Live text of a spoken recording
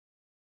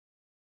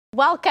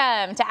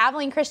Welcome to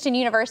Abilene Christian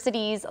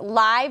University's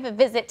live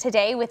visit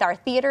today with our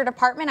theater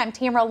department. I'm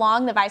Tamara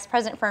Long, the Vice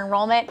President for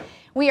Enrollment.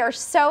 We are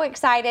so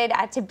excited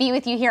to be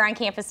with you here on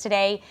campus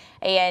today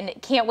and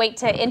can't wait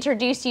to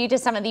introduce you to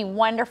some of the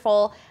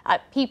wonderful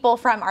people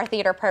from our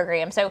theater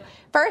program. So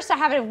first, I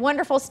have a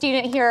wonderful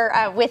student here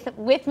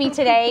with me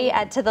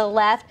today to the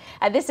left.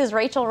 This is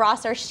Rachel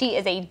Rosser. She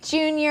is a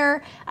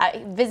junior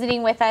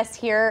visiting with us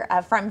here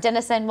from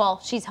Denison. Well,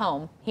 she's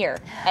home here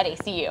at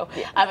ACU,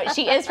 but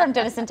she is from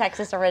Denison,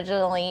 Texas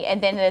originally. And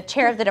then the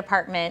chair of the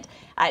department,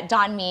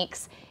 Don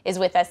Meeks, is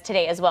with us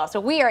today as well. So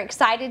we are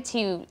excited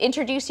to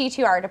introduce you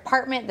to our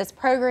department, this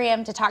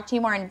program, to talk to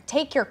you more and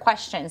take your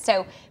questions.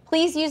 So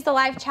please use the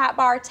live chat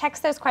bar,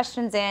 text those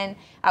questions in.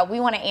 We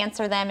want to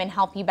answer them and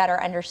help you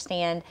better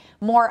understand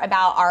more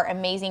about our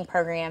amazing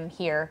program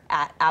here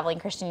at Abilene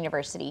Christian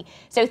University.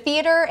 So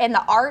theater and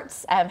the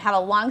arts have a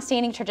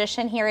long-standing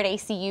tradition here at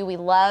ACU. We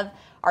love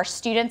our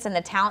students and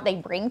the talent they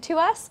bring to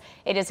us.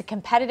 It is a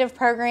competitive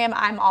program.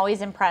 I'm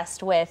always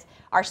impressed with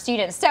our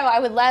students. So I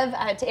would love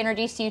to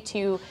introduce you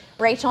to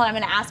Rachel, and I'm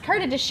going to ask her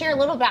to just share a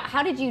little about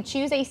how did you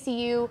choose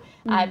ACU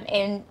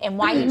and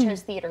why you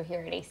chose theater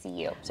here at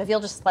ACU. So if you'll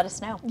just let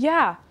us know.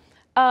 Yeah.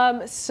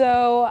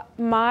 So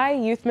my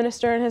youth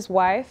minister and his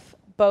wife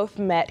both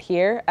met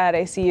here at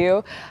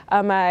ACU.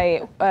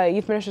 My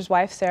youth minister's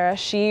wife, Sarah,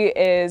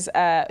 she's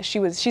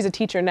a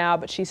teacher now,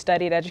 but she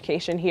studied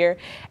education here.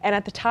 And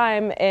at the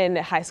time in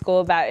high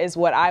school, that is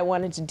what I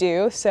wanted to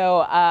do.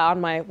 So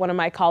on one of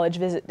my college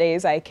visit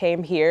days, I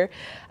came here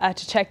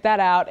to check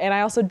that out. And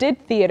I also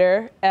did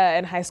theater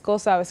in high school,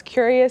 so I was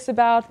curious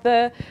about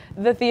the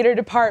theater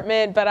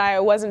department, but I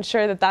wasn't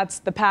sure that that's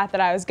the path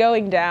that I was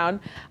going down.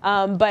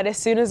 But as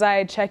soon as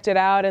I checked it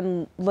out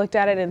and looked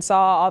at it and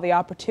saw all the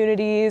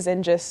opportunities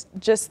and just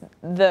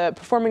the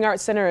Performing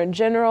Arts Center in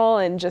general,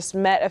 and just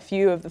met a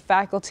few of the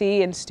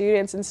faculty and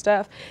students and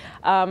stuff,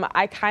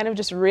 I kind of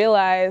just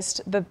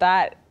realized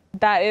that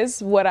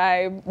is what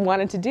I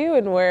wanted to do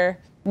and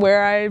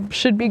where I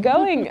should be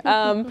going.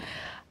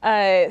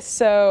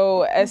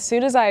 So as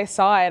soon as I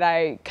saw it,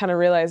 I kind of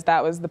realized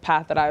that was the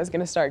path that I was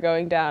going to start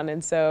going down.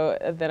 And so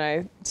then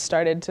I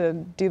started to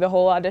do the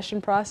whole audition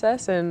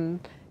process, and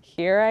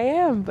here I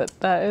am. But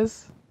that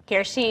is...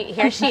 Here she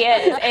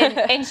is,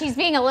 and she's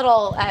being a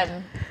little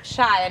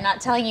shy and not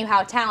telling you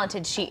how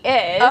talented she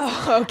is.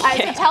 Oh, okay.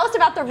 So tell us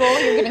about the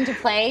role you're getting to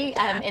play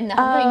in the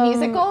Homecoming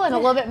musical, and a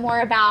little bit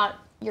more about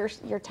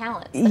your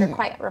talents that are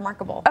quite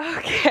remarkable.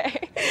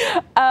 Okay.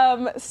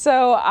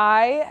 So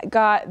I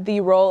got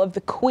the role of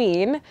the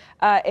Queen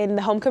in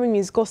the Homecoming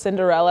musical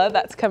Cinderella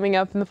that's coming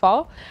up in the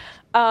fall.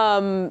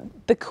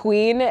 The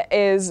Queen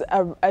is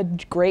a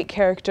great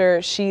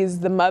character. She's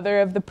the mother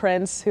of the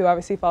prince who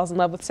obviously falls in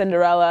love with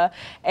Cinderella,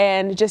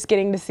 and just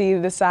getting to see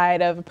the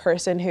side of a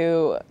person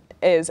who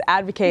is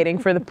advocating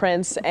for the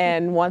prince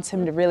and wants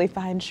him to really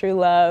find true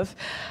love.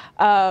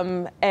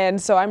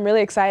 And so I'm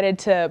really excited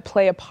to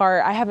play a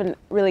part. I haven't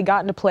really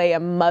gotten to play a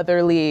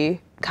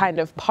motherly kind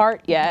of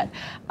part yet.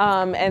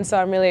 And so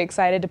I'm really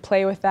excited to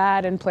play with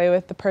that and play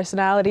with the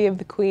personality of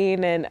the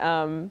Queen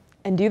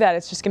and do that.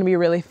 It's just going to be a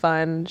really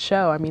fun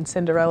show. I mean,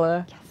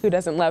 Cinderella, yes. Who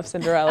doesn't love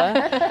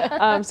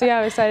Cinderella? So yeah,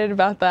 I'm excited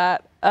about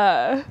that.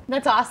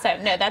 That's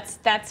awesome. No,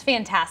 that's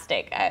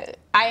fantastic.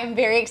 I am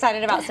very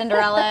excited about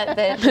Cinderella,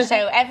 the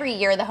show. Every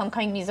year, the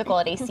Homecoming musical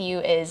at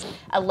ACU is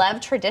a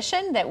loved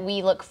tradition that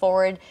we look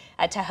forward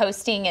to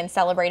hosting and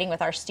celebrating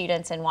with our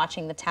students and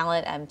watching the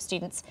talent.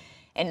 Students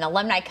and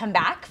alumni come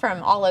back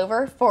from all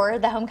over for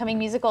the Homecoming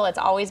musical. It's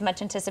always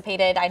much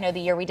anticipated. I know the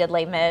year we did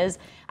Les Mis,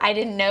 I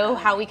didn't know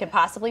how we could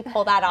possibly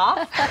pull that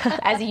off.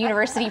 As a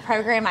university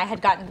program, I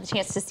had gotten the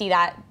chance to see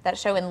that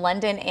show in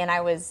London, and I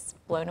was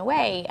blown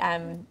away,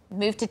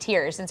 moved to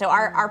tears. And so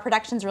our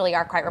productions really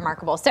are quite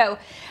remarkable. So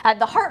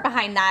the heart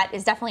behind that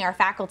is definitely our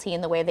faculty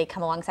and the way they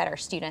come alongside our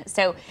students.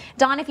 So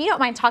Dawn, if you don't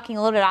mind talking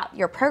a little bit about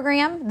your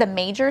program, the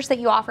majors that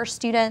you offer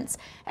students,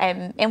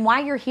 and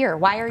why you're here.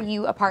 Why are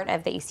you a part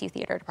of the ACU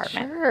Theater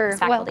Department? Sure.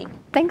 Faculty. Well,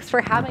 thanks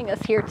for having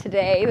us here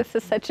today. This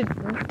is such a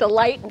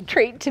delight and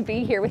treat to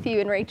be here with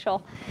you and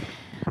Rachel.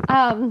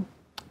 We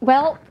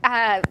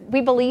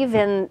believe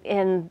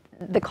in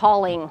the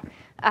calling.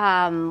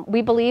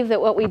 We believe that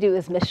what we do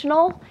is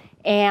missional,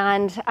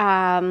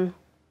 and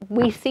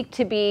we seek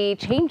to be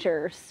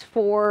changers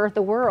for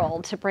the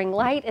world, to bring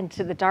light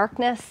into the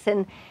darkness,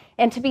 and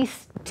to be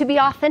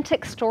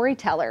authentic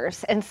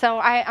storytellers. And so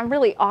I'm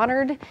really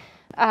honored.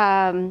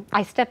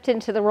 I stepped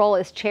into the role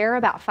as chair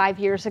about 5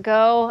 years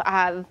ago.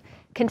 I've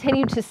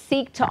continued to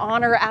seek to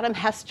honor Adam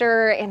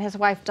Hester and his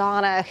wife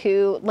Donna,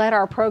 who led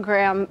our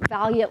program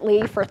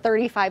valiantly for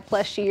 35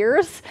 plus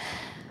years.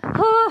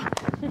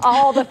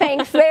 all the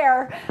thanks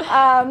there.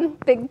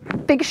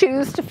 Big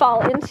shoes to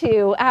fall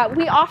into.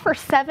 We offer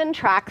 7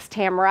 tracks,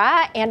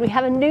 Tamara, and we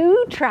have a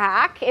new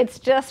track.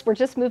 We're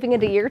just moving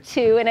into year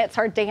 2, and it's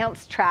our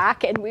dance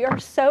track, and we are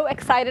so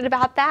excited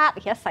about that.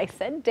 Yes, I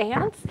said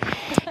dance.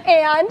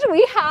 And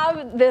we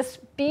have this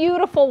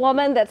beautiful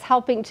woman that's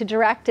helping to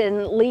direct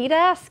and lead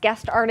us,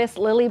 guest artist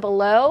Lily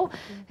Below,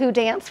 who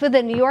danced with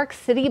the New York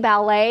City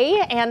Ballet.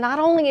 And not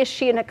only is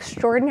she an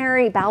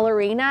extraordinary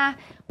ballerina,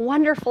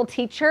 wonderful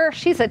teacher,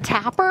 she's a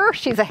tapper,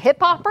 she's a hip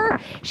hopper,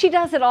 she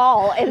does it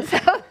all. And so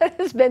it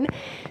has been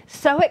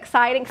so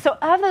exciting. So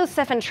of those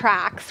 7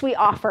 tracks, we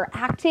offer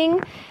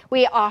acting,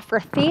 we offer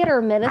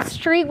theater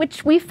ministry,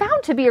 which we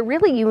found to be a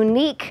really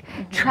unique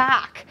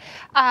track.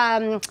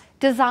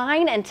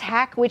 Design and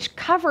tech, which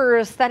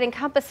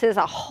encompasses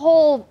a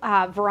whole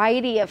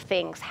variety of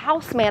things: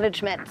 house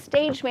management,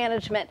 stage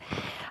management,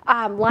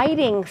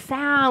 lighting,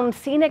 sound,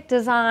 scenic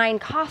design,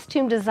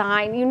 costume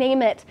design, you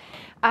name it.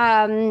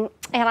 And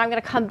I'm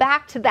going to come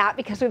back to that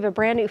because we have a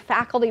brand new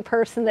faculty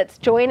person that's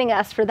joining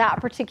us for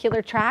that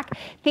particular track.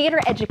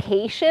 Theater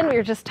education, we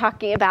were just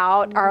talking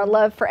about our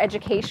love for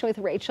education with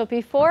Rachel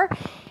before.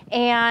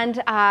 And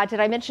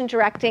did I mention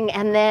directing?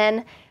 And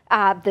then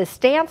this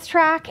dance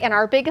track, and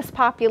our biggest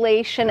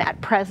population at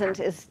present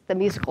is the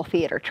musical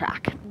theater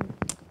track.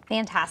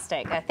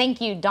 Fantastic. Thank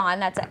you, Dawn.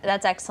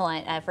 That's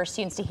excellent for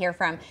students to hear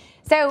from.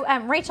 So,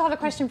 Rachel, I have a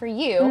question for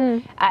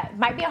you.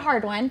 Might be a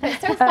hard one, but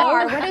so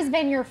far, what has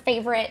been your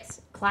favorite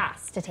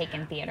class to take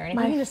in theater? And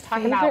if you can just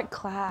talk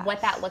about what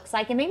that looks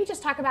like, and maybe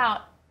just talk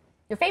about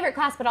your favorite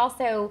class, but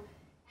also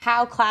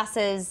how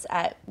classes,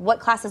 what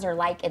classes are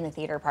like in the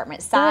theater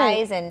department,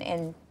 size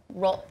and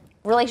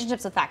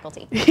relationships with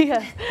faculty.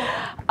 Yeah.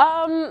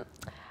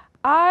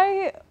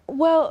 I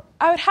would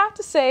have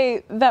to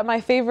say that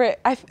my favorite,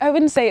 I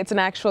wouldn't say it's an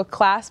actual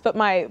class, but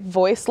my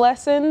voice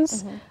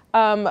lessons,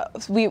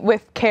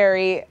 with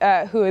Carrie,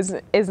 who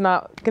is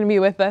not going to be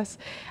with us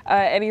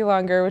any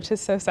longer, which is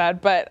so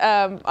sad, but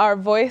our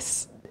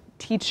voice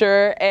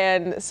teacher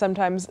and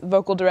sometimes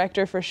vocal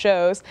director for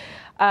shows,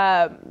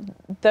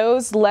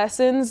 those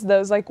lessons,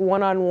 those like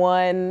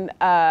one-on-one,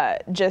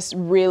 just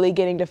really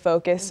getting to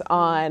focus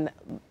on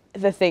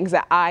the things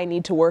that I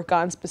need to work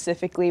on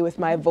specifically with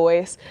my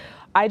voice.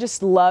 I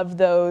just love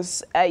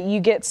those. You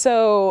get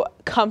so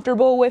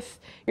comfortable with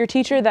your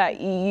teacher that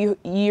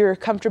you're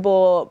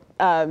comfortable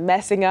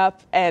messing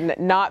up and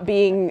not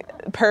being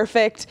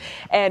perfect.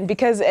 And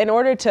because in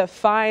order to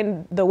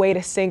find the way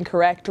to sing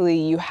correctly,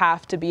 you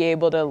have to be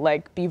able to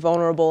like be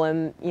vulnerable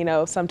and, you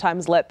know,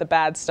 sometimes let the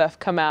bad stuff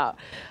come out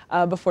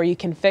before you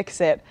can fix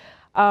it.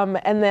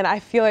 And then I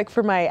feel like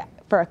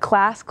for a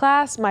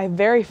class, my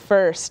very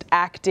first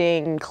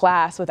acting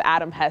class with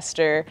Adam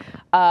Hester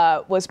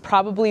was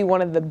probably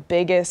one of the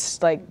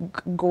biggest like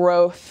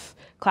growth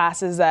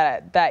classes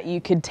that you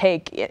could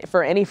take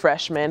for any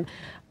freshman.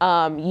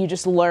 You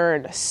just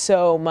learn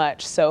so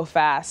much so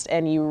fast,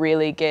 and you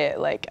really get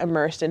like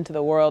immersed into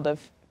the world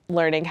of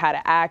learning how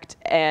to act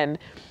and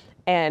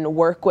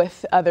work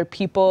with other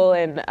people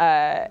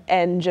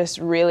and just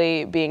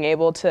really being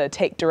able to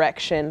take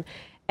direction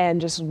and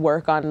just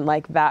work on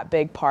like that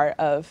big part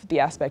of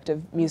the aspect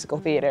of musical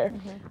theater.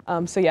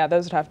 So yeah,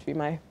 those would have to be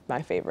my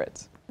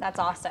favorites. That's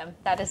awesome.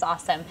 That is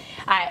awesome.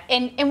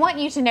 And want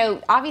you to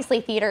know,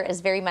 obviously theater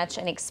is very much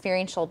an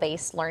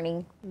experiential-based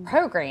learning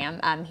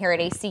program here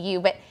at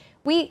ACU, but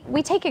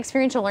we take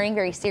experiential learning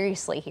very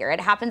seriously here. It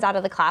happens out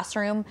of the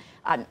classroom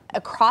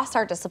across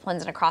our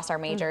disciplines and across our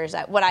majors.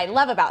 What I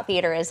love about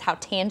theater is how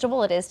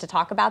tangible it is to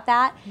talk about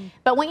that.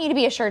 But want you to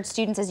be assured,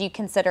 students, as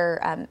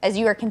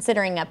you are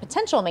considering a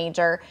potential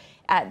major,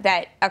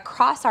 that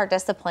across our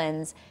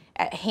disciplines,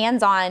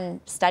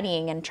 hands-on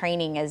studying and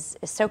training is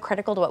so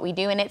critical to what we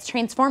do, and it's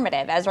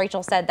transformative. As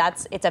Rachel said,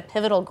 it's a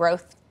pivotal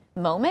growth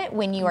moment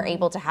when you are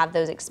able to have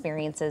those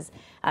experiences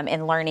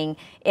in learning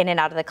in and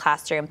out of the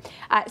classroom.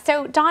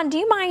 So Dawn, do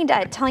you mind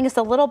telling us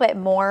a little bit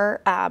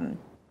more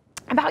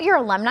about your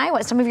alumni,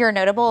 what some of your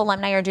notable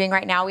alumni are doing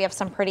right now? We have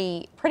some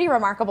pretty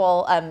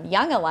remarkable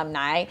young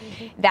alumni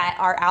that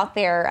are out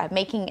there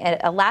making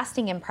a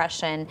lasting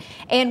impression.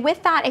 And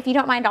with that, if you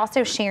don't mind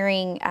also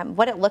sharing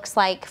what it looks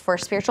like for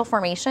spiritual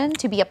formation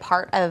to be a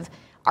part of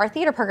our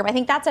theater program. I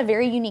think that's a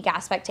very unique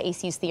aspect to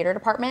ACU's theater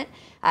department,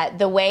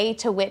 the way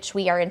to which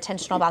we are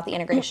intentional about the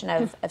integration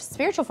of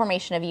spiritual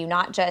formation of you,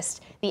 not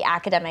just the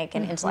academic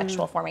and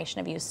intellectual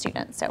formation of you as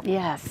students. So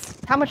yes.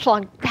 How much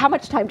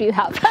time do you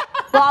have?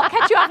 Well, I'll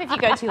cut you off if you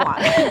go too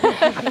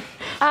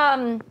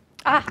long.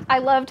 I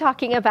love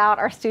talking about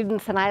our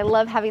students, and I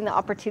love having the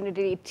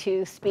opportunity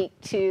to speak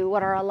to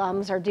what our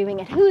alums are doing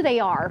and who they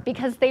are,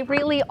 because they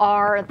really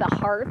are the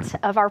heart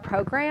of our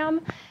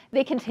program.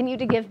 They continue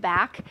to give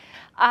back.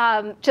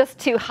 Just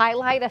to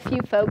highlight a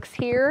few folks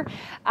here,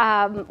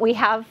 we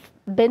have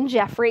Ben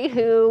Jeffrey,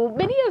 who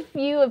many of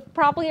you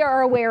probably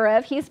are aware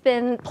of. He's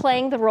been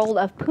playing the role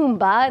of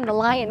Pumbaa in The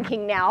Lion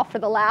King now for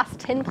the last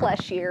 10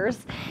 plus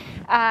years.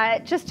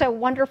 just a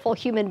wonderful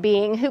human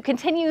being who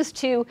continues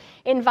to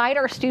invite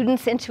our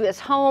students into his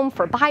home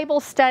for Bible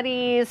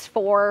studies,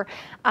 for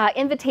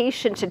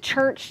invitation to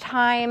church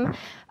time.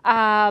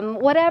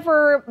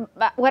 Whatever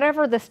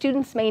the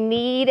students may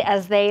need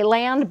as they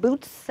land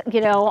boots,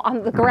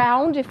 on the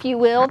ground, if you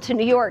will, to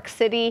New York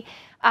City,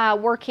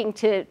 working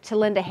to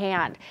lend a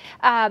hand.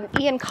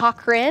 Ian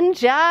Cochran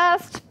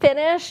just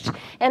finished,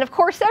 and of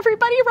course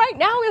everybody right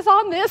now is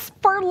on this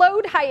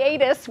furloughed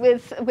hiatus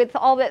with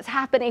all that's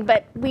happening,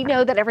 but we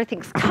know that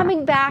everything's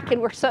coming back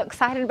and we're so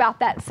excited about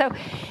that. So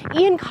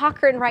Ian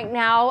Cochran right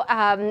now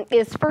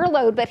is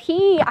furloughed, but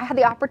I had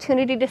the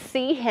opportunity to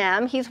see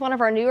him. He's one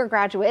of our newer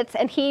graduates,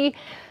 and he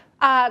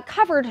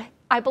covered,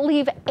 I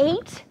believe,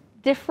 8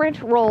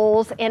 different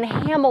roles in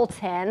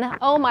Hamilton.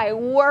 Oh my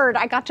word,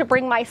 I got to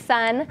bring my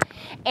son,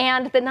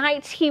 and the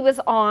night he was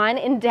on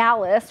in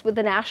Dallas with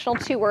the national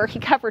tour, he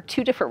covered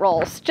 2 different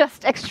roles.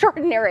 Just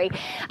extraordinary.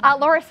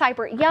 Laura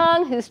Seibert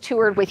Young, who's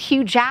toured with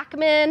Hugh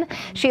Jackman.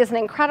 She has an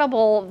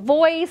incredible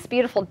voice,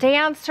 beautiful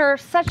dancer,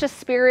 such a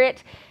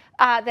spirit.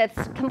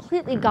 That's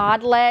completely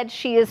God-led.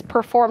 She has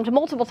performed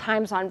multiple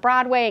times on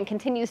Broadway and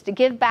continues to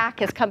give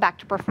back, has come back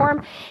to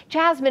perform.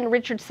 Jasmine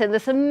Richardson,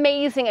 this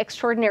amazing,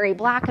 extraordinary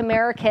Black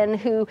American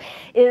who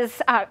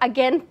is,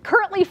 again,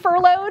 currently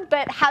furloughed,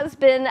 but has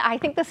been, I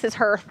think this is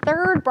her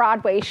 3rd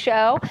Broadway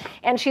show,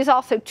 and she's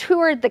also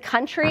toured the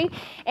country,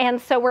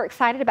 and so we're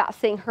excited about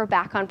seeing her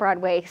back on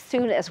Broadway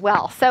soon as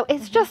well. So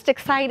it's just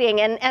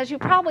exciting, and as you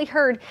probably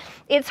heard,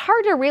 it's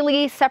hard to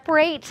really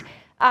separate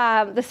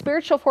the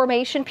spiritual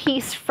formation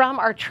piece from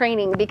our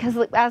training, because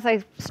as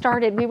I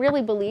started, we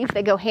really believe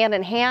they go hand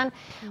in hand.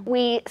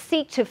 We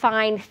seek to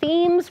find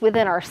themes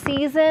within our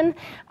season,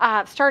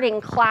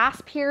 starting class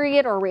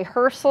period or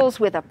rehearsals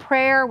with a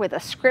prayer, with a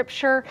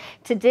scripture,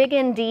 to dig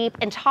in deep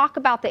and talk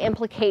about the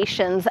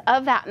implications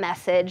of that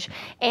message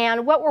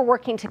and what we're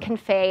working to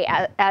convey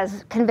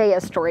as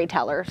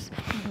storytellers.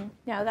 Mm-hmm.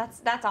 No,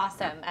 that's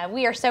awesome.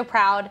 We are so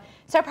proud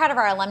of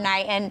our alumni,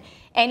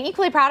 and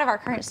equally proud of our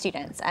current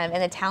students and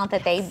the talent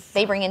that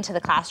they bring into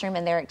the classroom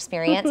and their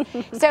experience.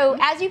 So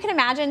as you can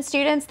imagine,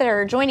 students that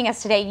are joining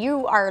us today,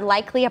 you are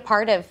likely a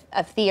part of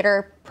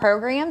theater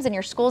programs in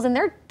your schools, and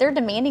they're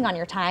demanding on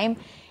your time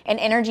and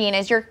energy. And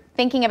as you're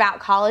thinking about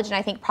college, and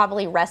I think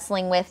probably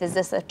wrestling with, is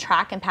this a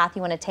track and path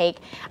you want to take?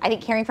 I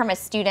think hearing from a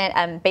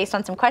student, based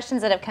on some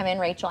questions that have come in,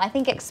 Rachel, I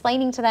think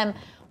explaining to them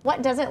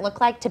what does it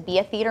look like to be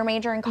a theater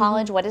major in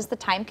college? Mm-hmm. What is the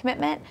time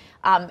commitment?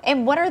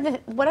 And what are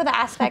the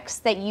aspects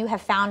that you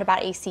have found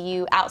about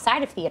ACU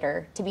outside of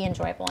theater to be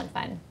enjoyable and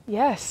fun?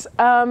 Yes.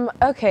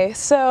 Okay.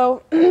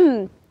 So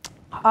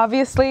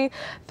obviously,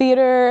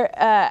 theater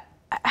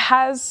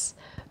has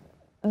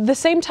the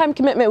same time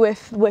commitment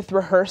with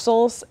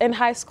rehearsals in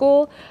high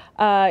school.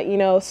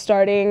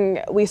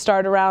 We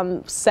start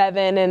around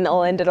 7 and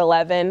it'll end at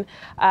 11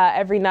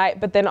 every night,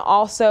 but then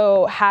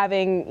also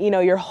having,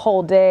 your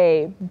whole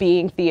day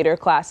being theater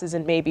classes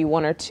and maybe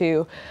 1 or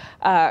 2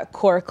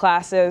 core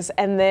classes.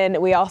 And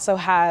then we also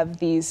have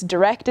these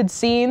directed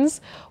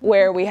scenes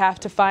where we have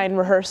to find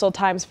rehearsal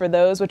times for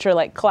those, which are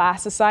like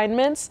class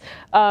assignments.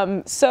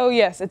 So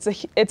yes,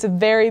 it's a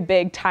very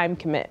big time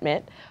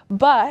commitment.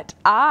 But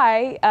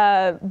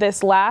I,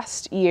 this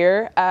last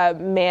year,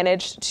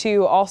 managed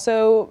to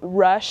also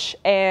rush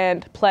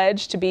and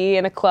pledge to be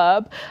in a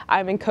club.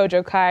 I'm in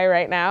Kojo Kai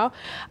right now.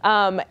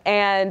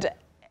 And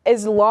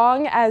as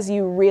long as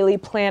you really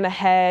plan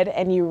ahead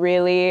and you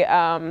really,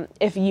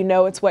 if you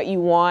know it's what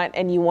you want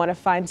and you want to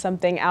find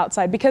something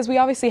outside, because we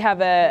obviously have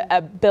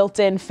a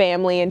built-in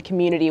family and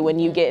community when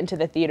you get into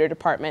the theater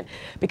department,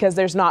 because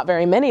there's not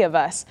very many of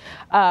us.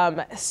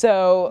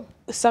 So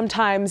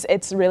sometimes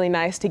it's really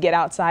nice to get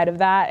outside of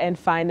that and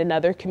find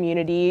another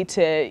community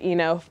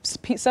to,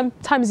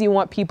 sometimes you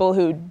want people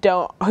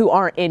who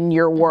aren't in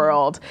your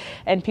world,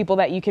 and people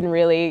that you can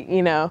really,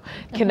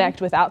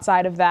 connect with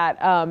outside of that.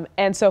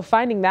 And so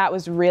finding that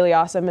was really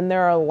awesome. And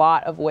there are a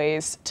lot of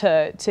ways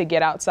to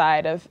get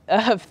outside of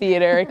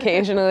theater.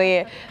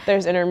 Occasionally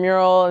there's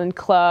intramural and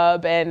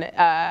club, and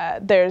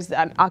there's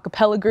an a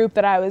cappella group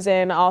that I was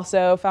in,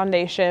 also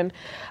foundation.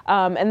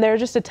 And there are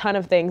just a ton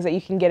of things that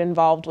you can get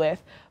involved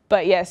with.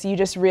 But yes, you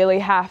just really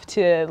have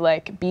to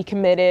be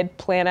committed,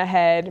 plan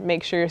ahead,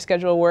 make sure your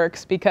schedule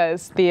works,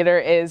 because theater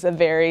is a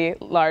very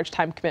large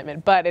time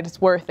commitment, but it's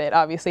worth it.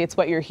 Obviously, it's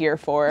what you're here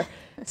for.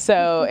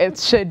 So it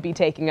should be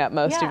taking up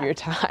most of your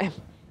time.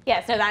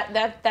 Yeah, so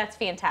that's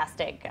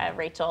fantastic,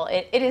 Rachel.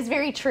 It is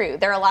very true.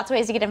 There are lots of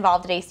ways to get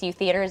involved at ACU.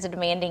 Theater is a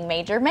demanding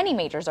major. Many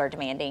majors are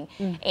demanding,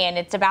 and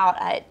it's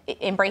about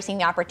embracing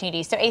the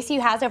opportunities. So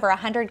ACU has over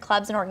 100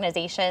 clubs and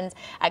organizations.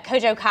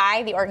 Kojo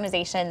Kai, the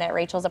organization that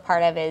Rachel's a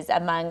part of, is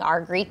among our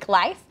Greek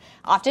life,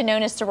 often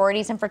known as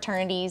sororities and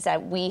fraternities.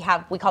 We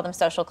call them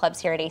social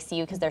clubs here at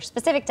ACU because they're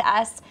specific to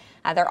us.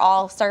 They're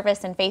all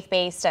service and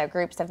faith-based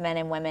groups of men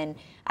and women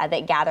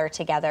that gather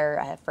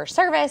together for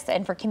service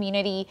and for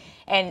community.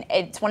 And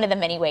it's one of the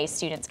many ways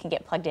students can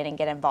get plugged in and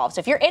get involved. So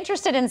if you're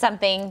interested in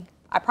something,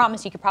 I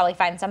promise you could probably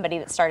find somebody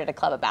that started a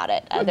club about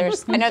it. I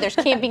know there's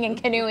camping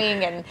and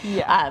canoeing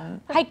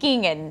and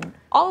hiking and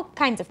all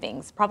kinds of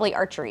things, probably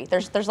archery.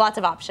 There's lots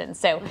of options.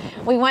 So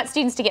we want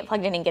students to get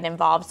plugged in and get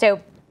involved.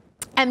 So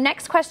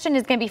next question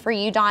is going to be for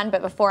you, Dawn,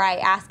 but before I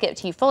ask it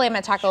to you fully, I'm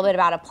going to talk a little bit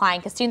about applying,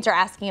 because students are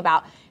asking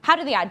about how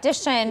do they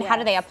audition, how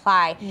do they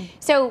apply.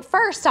 So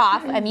first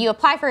off, you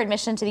apply for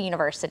admission to the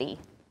university.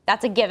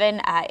 That's a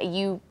given.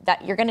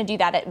 You're going to do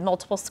that at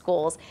multiple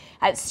schools.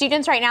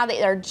 Students right now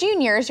that are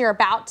juniors, you're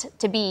about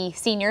to be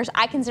seniors.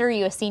 I consider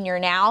you a senior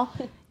now.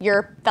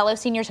 Your fellow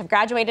seniors have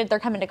graduated. They're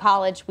coming to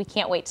college. We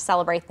can't wait to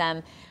celebrate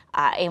them.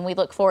 And we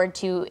look forward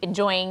to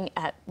enjoying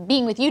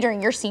being with you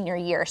during your senior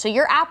year. So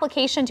your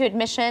application to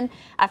admission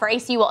for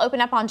ACU will open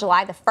up on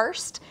July the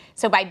 1st.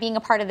 So by being a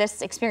part of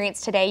this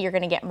experience today, you're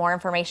going to get more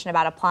information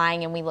about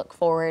applying, and we look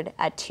forward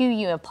to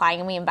you applying,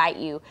 and we invite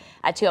you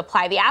to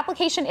apply. The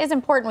application is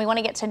important. We want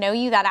to get to know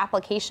you. That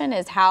application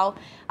is how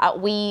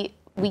we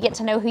get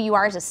to know who you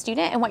are as a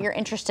student and what you're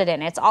interested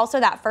in. It's also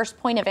that first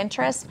point of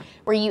interest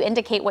where you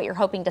indicate what you're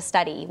hoping to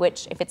study,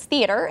 which if it's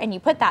theater and you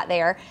put that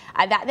there,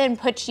 that then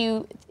puts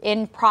you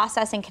in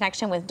process and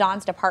connection with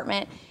Dawn's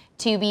department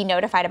to be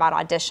notified about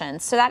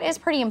auditions. So that is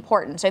pretty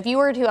important. So if you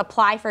were to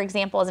apply, for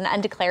example, as an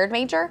undeclared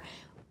major,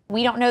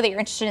 we don't know that you're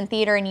interested in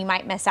theater and you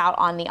might miss out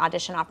on the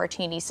audition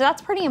opportunity. So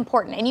that's pretty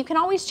important. And you can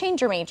always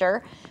change your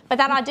major, but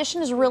that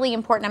audition is really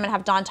important. I'm going to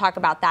have Dawn talk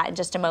about that in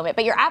just a moment.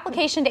 But your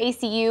application to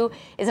ACU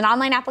is an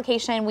online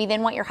application. We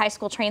then want your high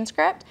school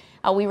transcript.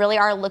 We really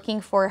are looking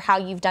for how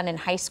you've done in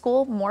high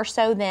school, more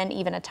so than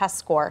even a test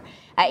score.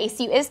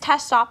 ACU is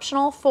test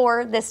optional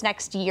for this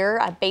next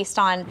year based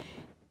on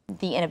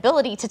the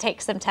inability to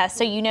take some tests,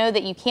 so you know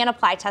that you can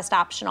apply test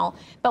optional.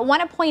 But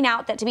want to point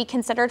out that to be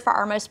considered for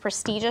our most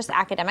prestigious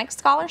academic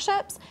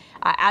scholarships,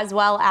 as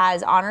well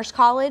as honors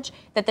college,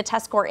 that the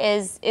test score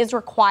is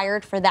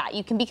required for that.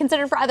 You can be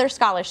considered for other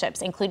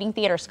scholarships, including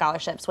theater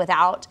scholarships,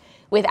 without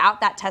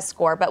that test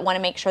score, but want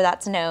to make sure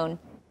that's known.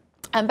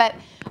 But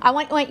I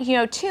want you to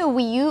know too,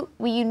 we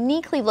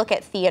uniquely look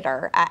at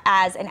theater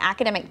as an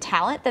academic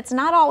talent that's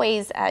not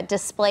always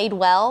displayed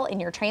well in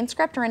your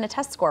transcript or in a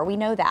test score. We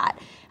know that.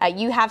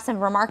 You have some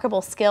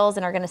remarkable skills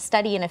and are going to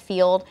study in a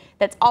field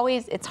that's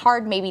always, it's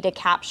hard maybe to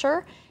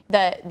capture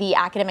the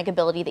academic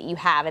ability that you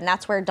have, and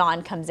that's where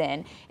Dawn comes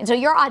in. And so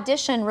your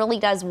audition really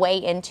does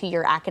weigh into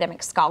your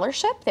academic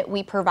scholarship that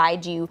we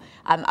provide you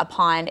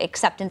upon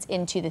acceptance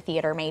into the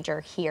theater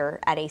major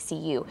here at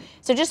ACU.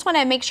 So just want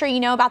to make sure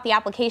you know about the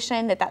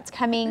application, that's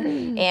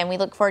coming, and we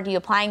look forward to you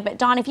applying. But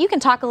Dawn, if you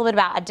can talk a little bit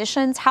about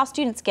auditions, how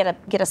students get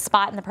a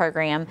spot in the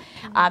program,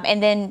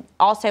 and then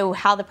also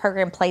how the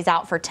program plays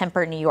out for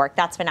Temper, New York.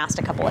 That's been asked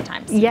a couple of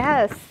times.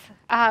 Yes.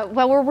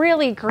 Well, we're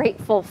really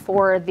grateful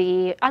for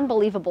the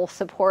unbelievable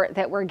support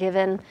that we're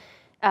given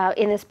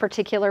in this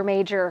particular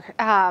major.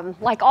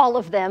 Like all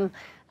of them,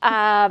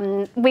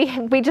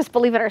 we just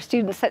believe in our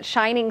students, such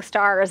shining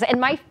stars.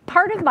 And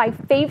part of my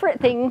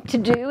favorite thing to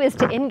do is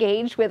to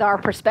engage with our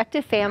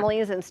prospective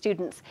families and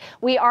students.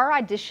 We are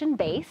audition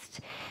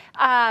based.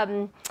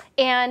 And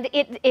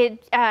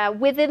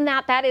within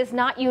that is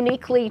not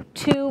uniquely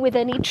two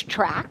within each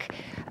track.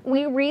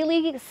 We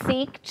really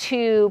seek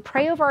to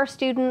pray over our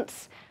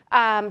students,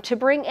 to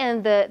bring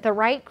in the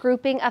right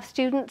grouping of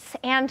students.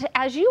 And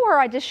as you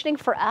are auditioning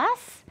for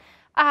us,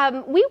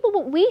 we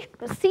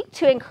seek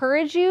to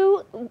encourage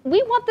you.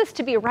 We want this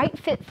to be a right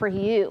fit for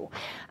you.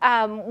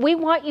 We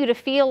want you to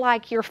feel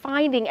like you're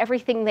finding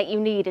everything that you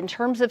need in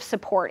terms of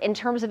support, in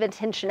terms of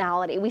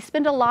intentionality. We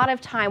spend a lot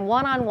of time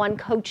one-on-one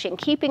coaching,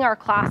 keeping our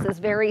classes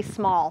very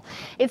small.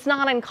 It's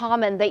not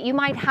uncommon that you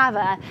might have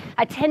a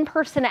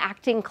 10-person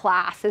acting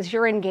class as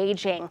you're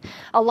engaging.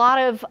 A lot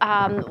of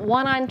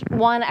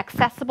one-on-one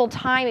accessible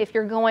time if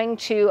you're going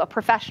to a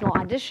professional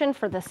audition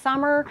for the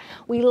summer.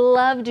 We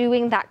love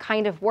doing that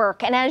kind of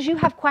work. And as you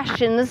have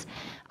questions,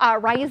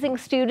 rising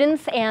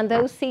students and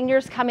those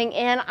seniors coming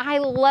in, I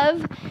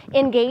love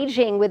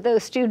engaging with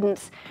those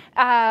students.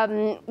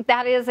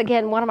 That is,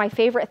 again, one of my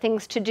favorite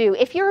things to do.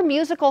 If you're a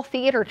musical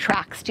theater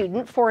track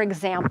student, for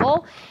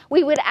example,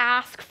 we would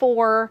ask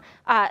for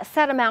a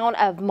set amount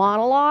of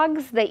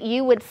monologues that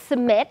you would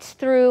submit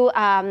through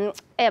a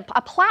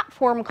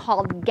platform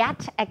called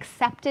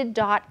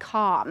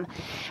getaccepted.com.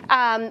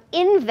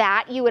 In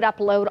that, you would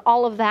upload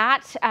all of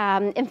that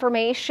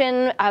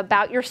information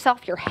about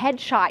yourself, your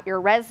headshot,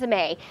 your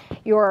resume,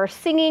 your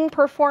singing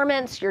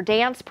performance, your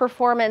dance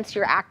performance,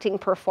 your acting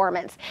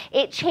performance.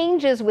 It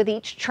changes with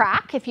each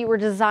track. If you were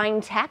design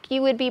tech,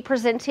 you would be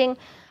presenting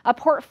a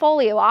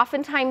portfolio.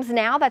 Oftentimes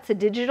now that's a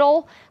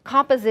digital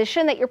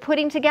composition that you're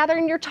putting together,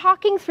 and you're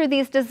talking through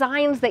these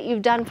designs that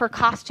you've done for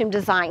costume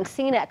design,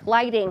 scenic,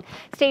 lighting,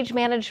 stage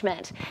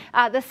management.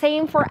 The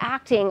same for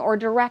acting or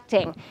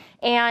directing.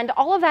 And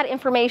all of that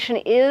information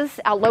is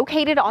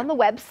located on the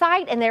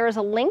website, and there is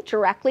a link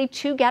directly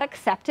to Get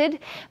Accepted.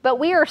 But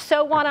we are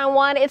so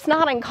one-on-one, it's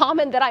not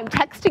uncommon that I'm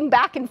texting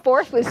back and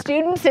forth with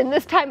students. In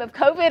this time of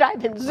COVID,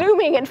 I've been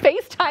Zooming and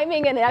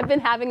FaceTiming, and I've been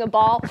having a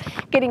ball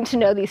getting to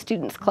know these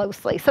students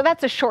closely. So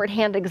that's a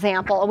shorthand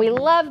example. And we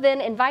love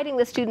then inviting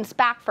the students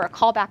back for a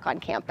call back on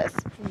campus.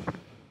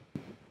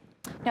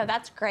 No,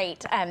 that's great.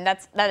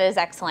 That is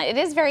excellent. It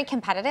is very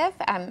competitive,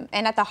 and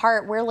at the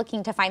heart, we're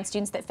looking to find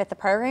students that fit the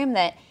program,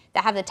 that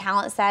have the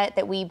talent set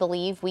that we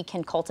believe we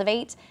can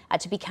cultivate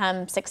to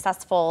become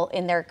successful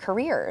in their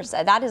careers.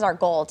 That is our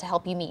goal, to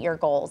help you meet your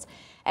goals.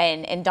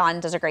 And Dawn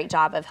does a great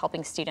job of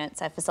helping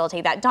students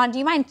facilitate that. Dawn, do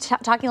you mind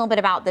talking a little bit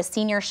about the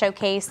senior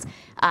showcase?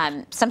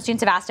 Some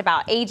students have asked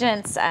about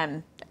agents.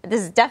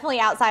 This is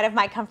definitely outside of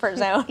my comfort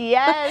zone.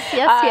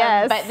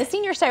 Yes. But the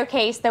senior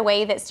showcase, the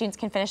way that students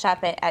can finish up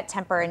at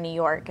Temper in New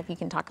York, if you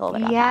can talk a little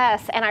bit about that.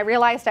 Yes, and I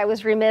realized I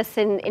was remiss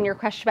in your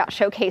question about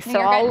showcase, so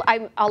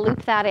I'll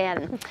loop that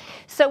in.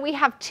 So we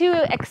have two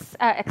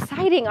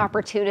exciting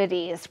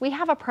opportunities. We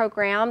have a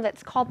program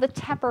that's called the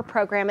Tepper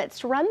program.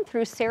 It's run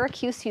through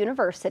Syracuse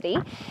University,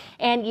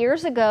 and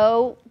years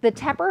ago, the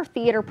Tepper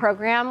Theater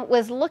program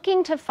was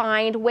looking to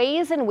find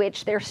ways in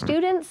which their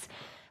students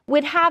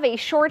would have a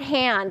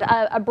shorthand,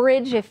 a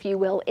bridge, if you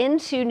will,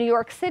 into New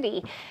York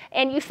City.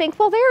 And you think,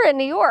 well, they're in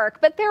New York,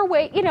 but they're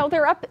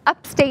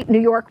upstate New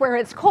York where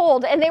it's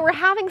cold, and they were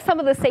having some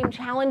of the same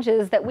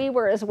challenges that we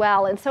were as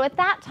well. And so at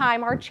that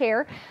time, our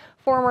chair,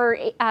 former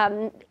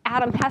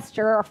Adam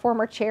Pester, our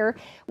former chair,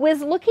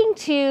 was looking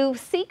to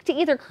seek to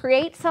either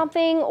create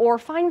something or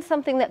find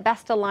something that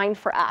best aligned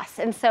for us.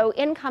 And so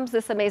in comes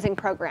this amazing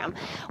program.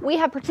 We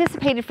have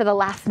participated for the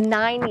last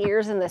 9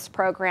 years in this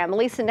program.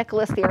 Lisa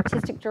Nicholas, the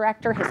artistic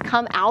director, has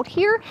come out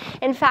here.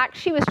 In fact,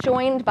 she was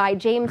joined by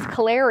James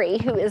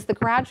Caleri, who is the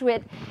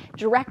graduate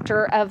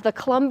director of the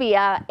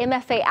Columbia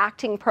MFA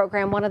acting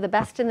program, one of the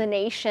best in the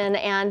nation.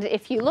 And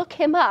if you look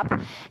him up,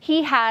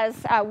 he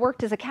has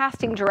worked as a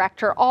casting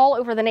director all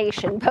over the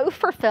nation, both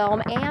for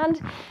film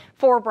and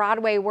for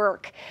Broadway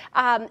work.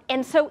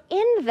 And so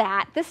in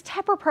that, this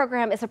Tepper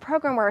program is a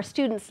program where our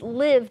students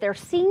live their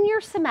senior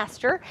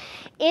semester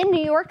in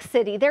New York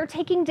City. They're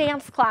taking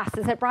dance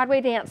classes at Broadway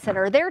Dance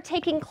Center. They're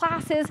taking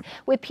classes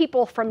with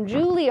people from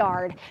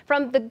Juilliard,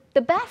 from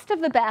the best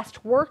of the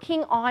best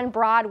working on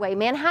Broadway,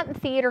 Manhattan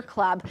Theater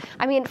Club.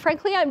 I mean,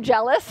 frankly, I'm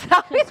jealous.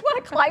 I always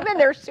want to climb in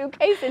their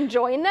suitcase and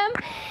join them.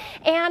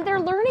 And they're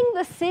learning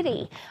the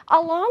city.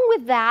 Along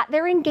with that,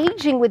 they're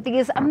engaging with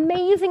these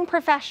amazing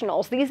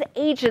professionals, these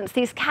agents,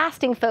 these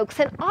casting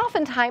folks, and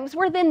oftentimes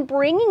we're then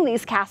bringing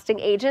these casting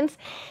agents,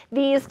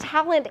 these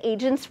talent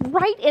agents,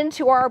 right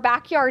into our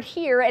backyard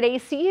here at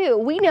ACU.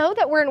 We know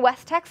that we're in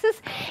West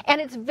Texas, and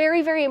it's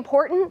very, very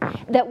important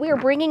that we're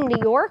bringing New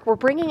York, we're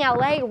bringing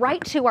LA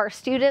right to our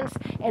students,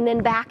 and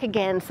then back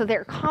again, so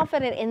they're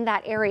confident in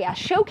that area.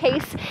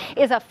 Showcase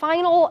is a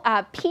final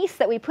piece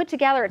that we put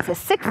together. It's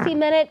a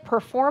 60-minute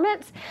performance.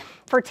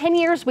 For 10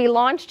 years, we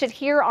launched it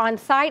here on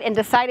site and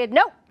decided,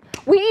 nope,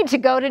 we need to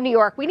go to New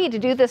York. We need to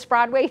do this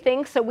Broadway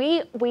thing. So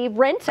we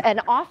rent an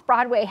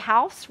off-Broadway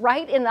house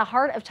right in the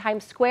heart of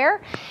Times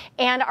Square.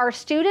 And our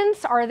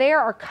students are there,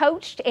 are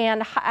coached,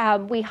 and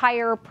we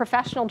hire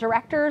professional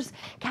directors,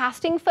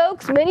 casting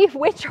folks, many of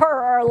which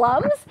are our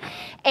alums.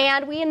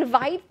 And we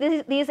invite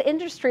these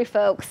industry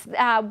folks.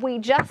 We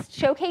just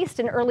showcased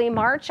in early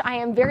March. I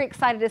am very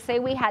excited to say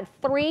we had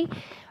 3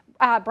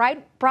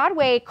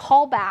 Broadway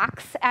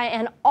callbacks,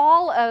 and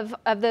all of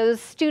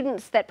those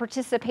students that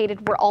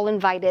participated were all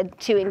invited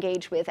to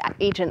engage with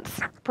agents,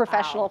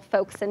 professional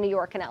folks in New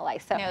York and LA.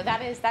 So no,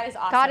 that is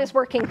awesome. God is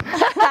working.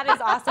 That is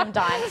awesome,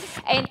 Dawn.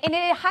 And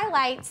it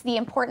highlights the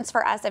importance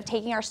for us of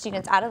taking our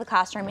students out of the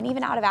classroom and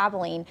even out of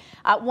Abilene.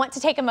 Want to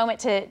take a moment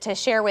to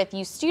share with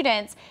you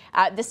students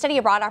the study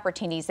abroad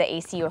opportunities that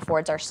ACU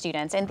affords our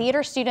students. And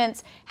theater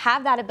students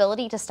have that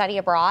ability to study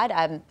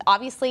abroad.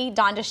 Obviously,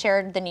 Dawn just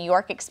shared the New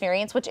York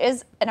experience, which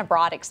is an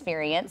abroad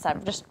experience.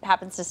 Just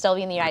happens to still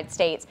be in the United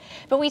States.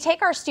 But we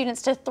take our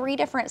students to 3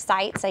 different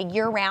sites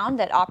year-round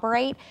that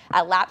operate: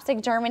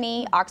 Leipzig,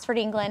 Germany; Oxford,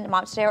 England;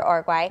 Montevideo,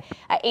 Uruguay.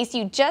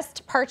 ACU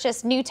just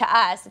purchased, new to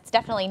us, it's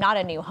definitely not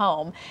a new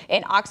home,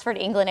 in Oxford,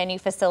 England, a new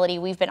facility.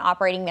 We've been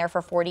operating there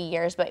for 40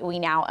 years, but we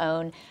now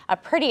own a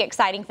pretty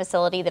exciting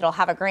facility that'll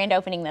have a grand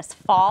opening this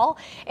fall.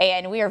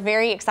 And we are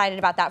very excited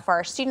about that for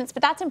our students.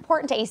 But that's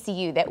important to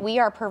ACU, that we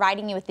are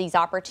providing you with these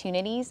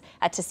opportunities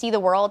to see the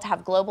world, to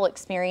have global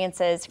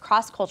experiences,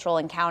 cross-cultural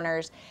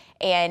encounters,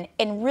 and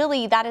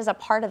really that is a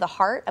part of the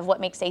heart of what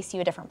makes ACU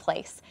a different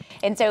place.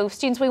 And so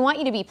students, we want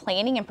you to be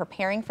planning and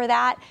preparing for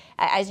that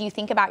as you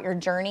think about your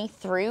journey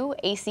through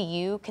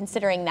ACU,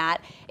 considering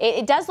that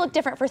it does look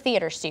different for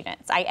theater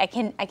students. I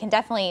can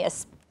definitely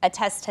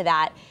attest to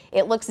that.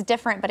 It looks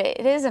different, but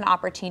it is an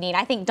opportunity. And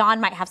I think Dawn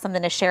might have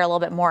something to share a little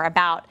bit more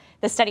about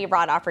the study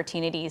abroad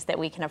opportunities that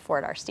we can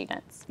afford our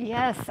students.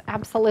 Yes,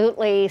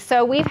 absolutely.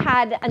 So we've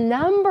had a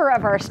number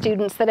of our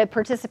students that have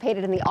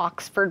participated in the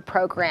Oxford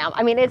program.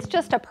 I mean, it's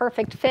just a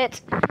perfect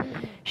fit.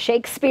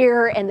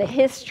 Shakespeare and the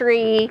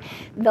history,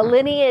 the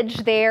lineage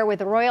there with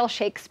the Royal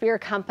Shakespeare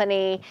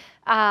Company,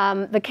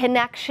 the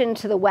connection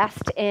to the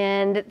West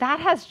End, that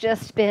has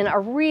just been a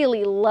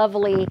really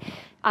lovely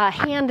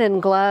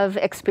hand-in-glove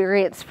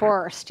experience for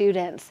our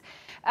students.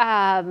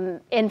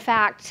 In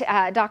fact,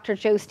 Dr.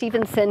 Joe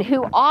Stevenson,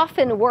 who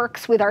often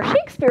works with our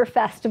Shakespeare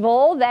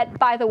Festival, that,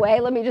 by the way,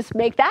 let me just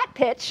make that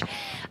pitch.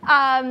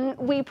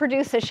 We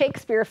produce a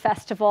Shakespeare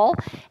Festival,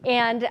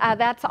 and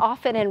that's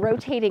often in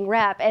rotating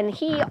rep, and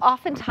he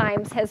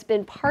oftentimes has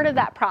been part of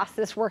that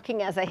process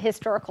working as a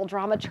historical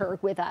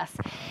dramaturg with us.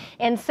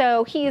 And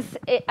so he's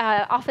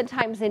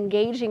oftentimes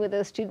engaging with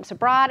those students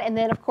abroad, and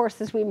then, of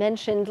course, as we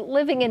mentioned,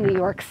 living in New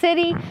York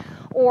City,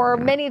 or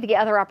many of the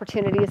other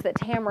opportunities that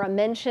Tamara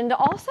mentioned.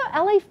 Also,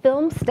 LA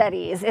Film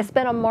Studies has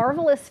been a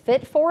marvelous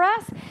fit for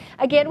us.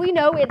 Again, we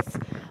know it's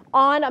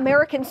on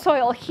American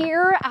soil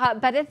here,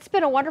 but it's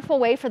been a wonderful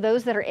way for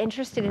those that are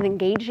interested in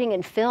engaging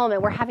in film,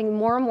 and we're having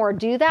more and more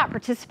do that,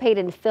 participate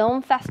in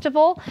Film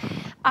Festival.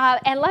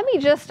 And let me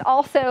just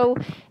also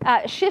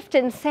shift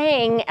in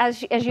saying,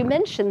 as you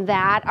mentioned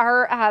that,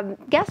 our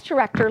guest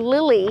director,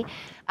 Lily,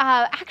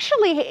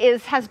 actually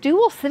has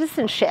dual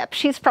citizenship.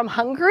 She's from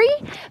Hungary.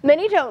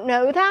 Many don't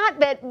know that,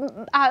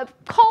 but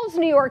calls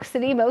New York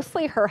City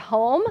mostly her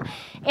home.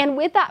 And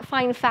with that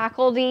fine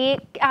faculty,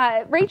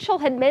 Rachel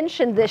had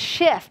mentioned this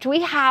shift.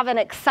 We have an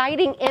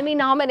exciting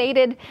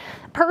Emmy-nominated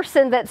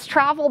person that's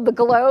traveled the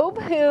globe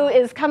who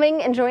is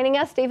coming and joining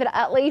us, David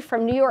Utley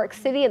from New York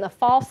City in the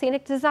fall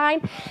scenic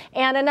design.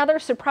 And another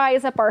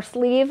surprise up our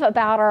sleeve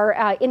about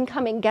our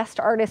incoming guest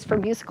artist for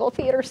musical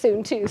theater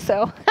soon too.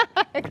 So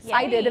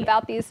excited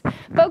about these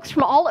folks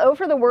from all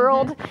over the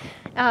world.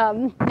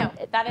 No,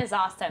 that is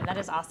awesome. That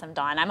is awesome,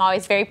 Dawn. I'm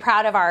always very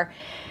proud of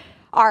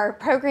our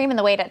program and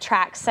the way it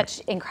attracts such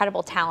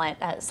incredible talent,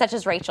 such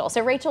as Rachel.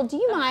 So Rachel, do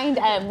you mind,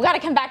 we got to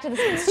come back to the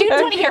students,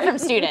 want to hear from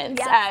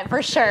students, yes.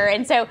 For sure.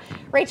 And so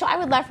Rachel, I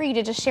would love for you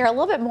to just share a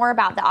little bit more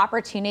about the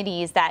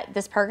opportunities that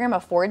this program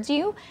affords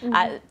you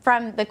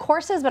from the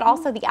courses, but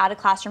also the out of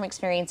classroom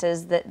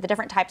experiences, the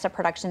different types of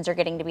productions you're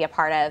getting to be a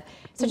part of.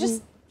 So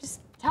just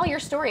tell your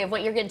story of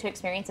what you're getting to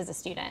experience as a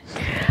student.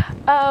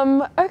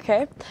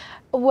 Okay.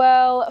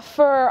 Well,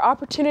 for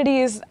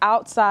opportunities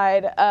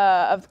outside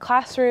of the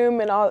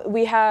classroom and all,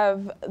 we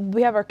have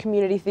our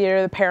community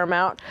theater, the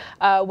Paramount,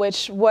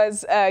 which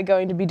was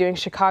going to be doing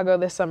Chicago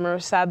this summer.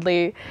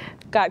 Sadly,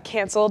 got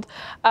canceled.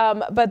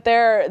 But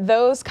there are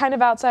those kind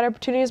of outside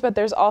opportunities. But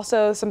there's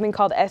also something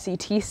called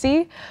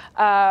SETC,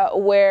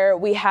 where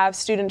we have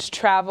students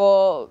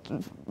travel,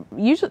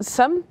 usually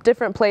some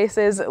different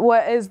places.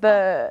 What is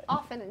the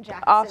often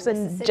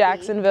in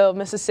Jacksonville,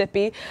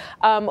 Mississippi,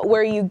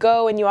 where you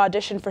go and you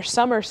audition for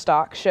summer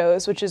stock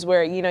shows, which is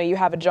where you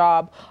have a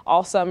job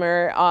all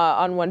summer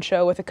on one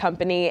show with a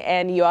company,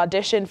 and you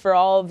audition for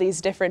all of these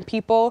different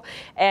people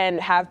and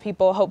have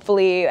people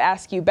hopefully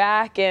ask you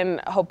back, and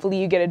hopefully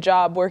you get a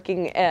job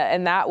working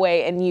in that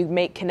way, and you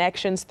make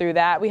connections through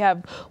that. We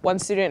have one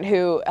student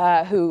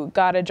who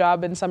got a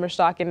job in summer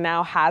stock and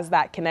now has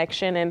that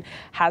connection and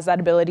has that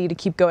ability to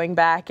keep going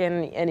back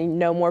and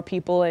know more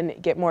people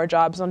and get more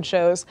jobs on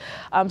shows.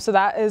 So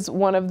that is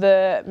one of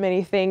the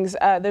many things.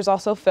 There's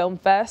also Film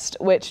Fest,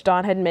 which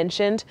Dawn had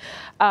mentioned.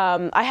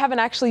 I haven't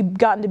actually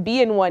gotten to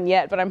be in one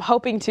yet, but I'm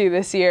hoping to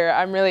this year.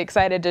 I'm really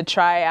excited to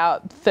try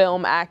out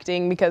film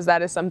acting, because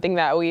that is something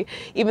that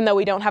even though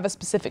we don't have a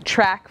specific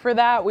track for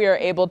that, we are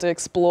able to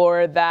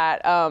explore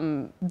that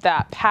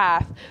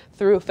path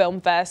through Film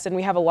Fest, and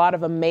we have a lot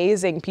of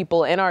amazing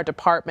people in our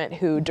department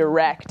who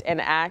direct and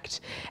act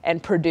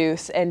and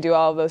produce and do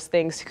all of those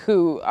things,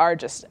 who are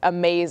just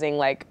amazing,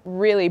 like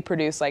really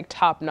produce like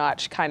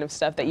top-notch kind of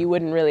stuff that you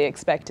wouldn't really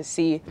expect to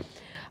see.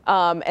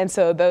 And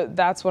so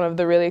that's one of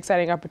the really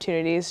exciting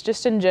opportunities.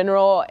 Just in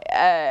general,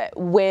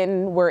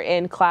 when we're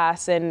in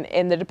class and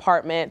in the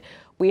department,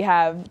 we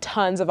have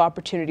tons of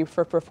opportunity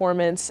for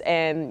performance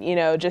and,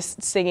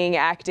 just singing,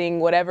 acting,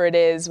 whatever it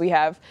is. We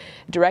have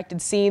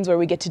directed scenes where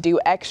we get to do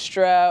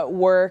extra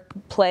work,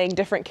 playing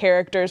different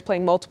characters,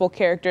 playing multiple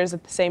characters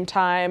at the same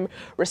time.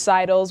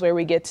 Recitals where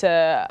we get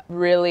to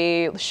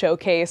really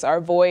showcase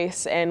our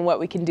voice and what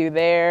we can do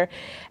there.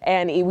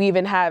 And we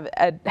even had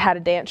a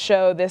dance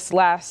show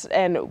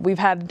and we've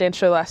had a dance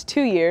show the last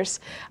 2 years.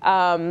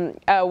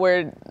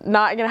 We're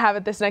not going to have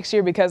it this next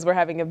year because we're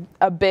having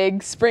a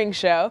big spring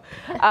show.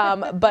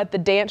 But the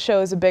dance show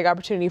is a big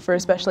opportunity for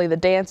especially the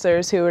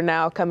dancers who are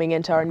now coming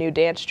into our new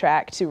dance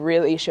track to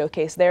really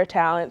showcase their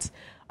talents.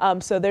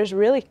 So there's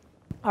really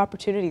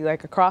opportunity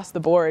like across the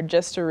board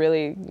just to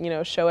really,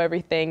 show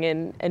everything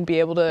and be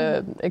able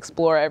to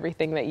explore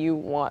everything that you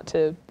want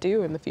to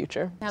do in the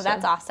future. No,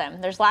 that's awesome.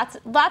 There's lots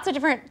of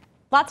different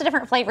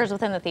flavors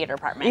within the theater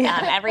department.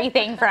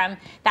 Everything from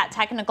that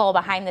technical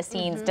behind the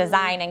scenes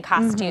design and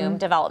costume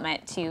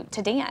development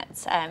to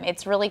dance.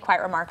 It's really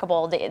quite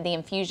remarkable, the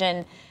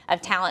infusion of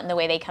talent and the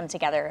way they come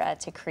together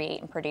to create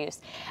and produce.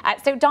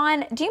 So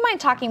Dawn, do you mind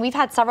talking? We've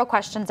had several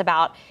questions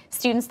about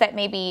students that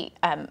maybe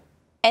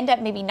end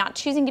up maybe not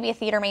choosing to be a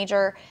theater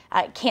major.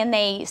 Can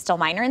they still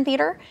minor in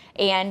theater?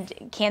 And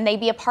can they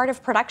be a part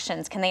of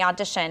productions? Can they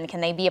audition?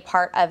 Can they be a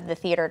part of the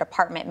theater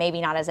department?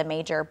 Maybe not as a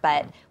major,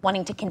 but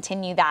wanting to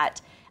continue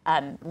that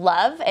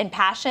love and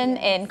passion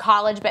in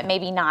college, but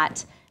maybe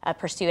not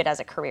pursue it as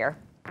a career.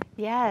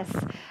 Yes.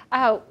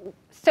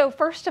 So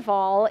first of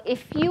all,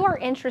 if you are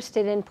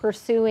interested in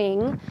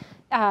pursuing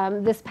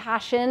this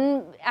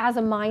passion as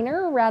a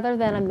minor rather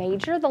than a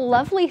major, the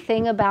lovely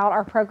thing about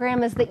our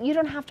program is that you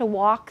don't have to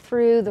walk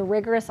through the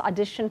rigorous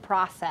audition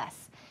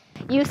process.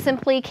 You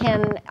simply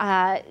can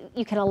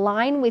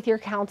align with your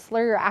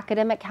counselor. Your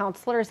academic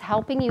counselor is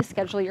helping you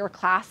schedule your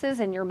classes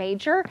and your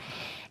major,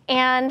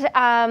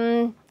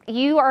 and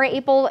you are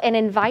able and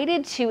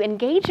invited to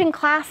engage in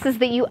classes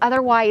that you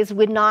otherwise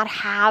would not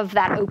have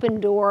that open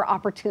door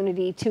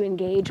opportunity to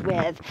engage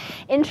with.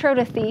 Intro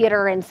to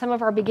theater and some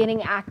of our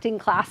beginning acting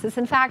classes.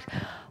 In fact,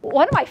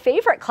 one of my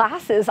favorite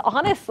classes,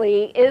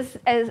 honestly, is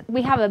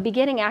we have a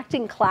beginning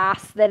acting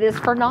class that is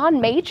for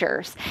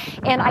non-majors.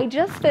 And I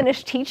just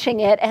finished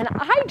teaching it, and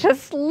I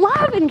just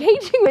love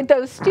engaging with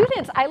those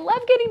students. I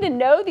love getting to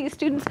know these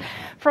students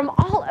from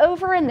all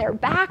over and their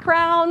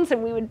backgrounds,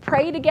 and we would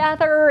pray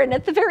together. And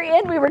at the very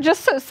end, we were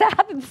just so sad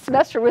that the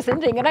semester was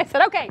ending. And I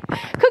said, okay,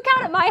 cook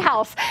out at my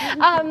house.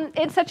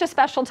 It's such a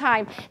special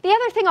time. The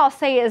other thing I'll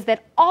say is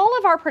that all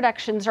of our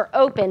productions are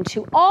open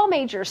to all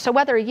majors. So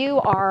whether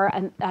you are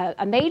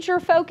a major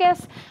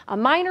focus, a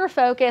minor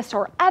focus,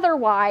 or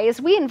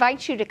otherwise, we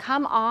invite you to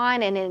come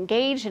on and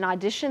engage and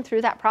audition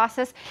through that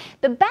process.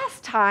 The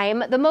best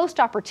time, the most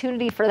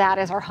opportunity for that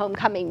is our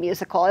homecoming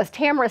musical. As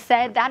Tamara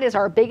said, that is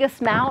our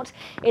biggest mount.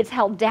 It's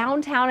held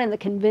downtown in the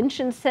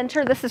convention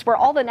center. This is where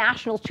all the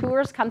national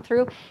tours come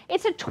through.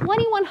 It's a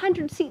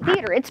 2,100 seat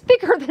theater. It's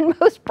bigger than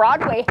most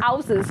Broadway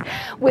houses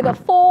with a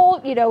full,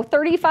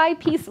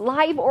 35-piece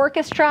live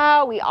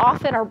orchestra. We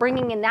often are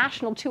bringing in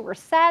national tour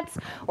sets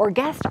or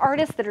guest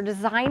artists that are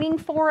designing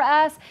for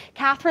us.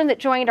 Catherine, that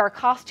joined our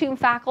costume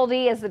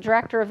faculty as the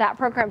director of that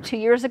program 2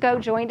 years ago,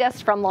 joined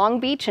us from Long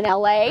Beach in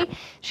LA.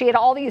 She had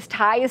all these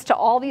ties to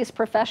all these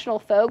professional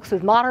folks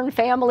with Modern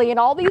Family and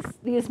all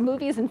these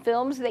movies and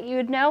films that you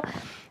would know.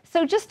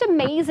 So just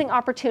amazing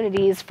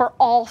opportunities for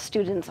all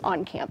students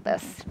on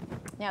campus.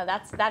 No,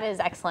 that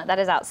is excellent. That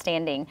is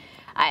outstanding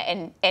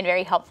and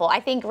very helpful. I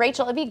think,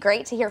 Rachel, it'd be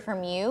great to hear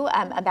from you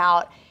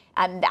about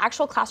the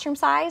actual classroom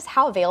size,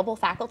 how available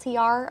faculty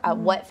are,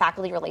 what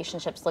faculty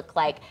relationships look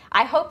like.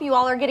 I hope you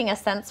all are getting a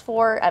sense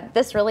for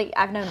this. Really,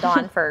 I've known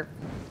Dawn for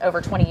over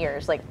 20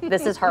 years. Like,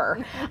 this is her.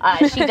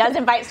 She does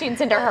invite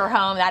students into her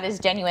home. That is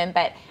genuine.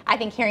 But I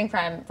think hearing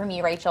from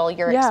you, Rachel,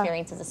 your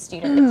experience as a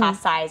student, the class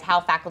size,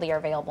 how faculty are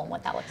available, and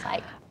what that looks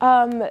like.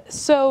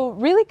 So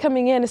really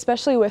coming in,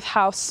 especially with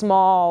how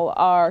small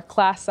our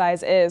class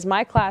size is,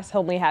 my class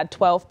only had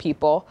 12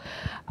 people.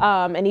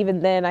 And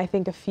even then, I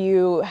think a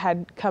few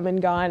had come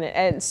and gone.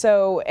 And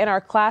so in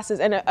our classes,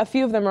 and a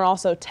few of them are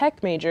also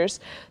tech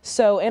majors.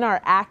 So in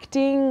our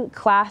acting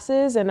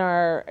classes and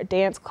our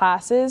dance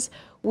classes,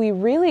 we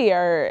really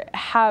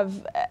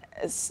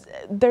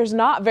there's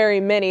not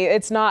very many.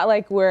 It's not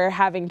like we're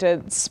having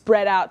to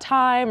spread out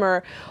time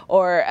or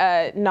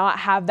not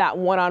have that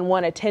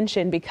one-on-one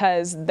attention,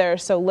 because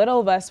there's so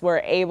little of us. We're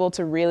able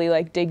to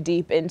really dig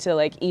deep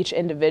into each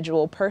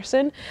individual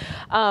person.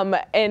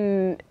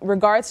 In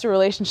regards to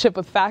relationship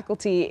with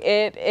faculty,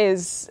 it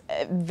is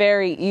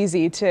very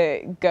easy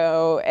to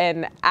go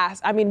and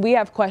ask. I mean, we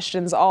have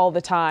questions all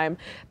the time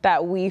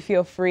that we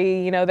feel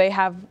free. They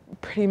have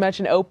pretty much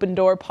an open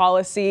door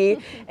policy.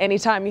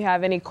 Anytime you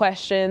have any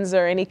questions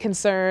or any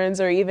concerns,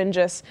 or even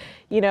just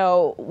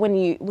when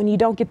you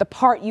don't get the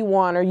part you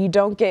want, or you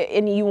don't get,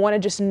 and you want to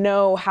just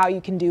know how you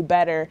can do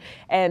better,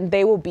 and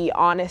they will be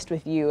honest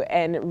with you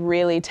and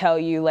really tell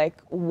you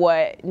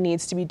what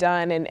needs to be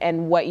done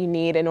and what you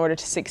need in order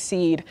to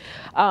succeed.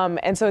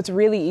 And so it's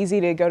really easy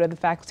to go to the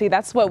faculty.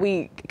 That's what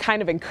we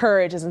kind of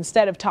encourage, is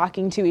instead of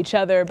talking to each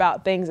other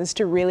about things, is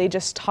to really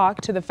just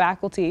talk to the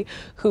faculty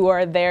who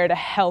are there to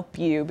help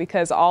you,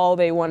 because all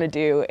they want to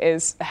do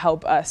is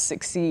help us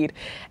succeed.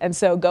 And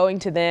so going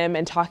to them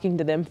and talking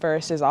to them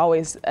first is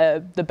always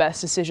the best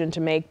decision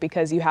to make,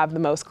 because you have the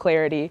most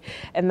clarity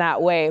in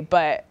that way.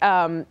 But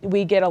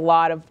we get a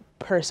lot of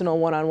personal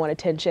one-on-one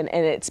attention,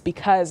 and it's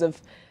because of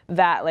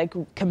that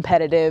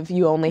competitive,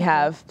 you only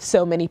have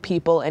so many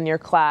people in your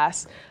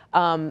class,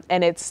 and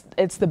it's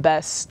the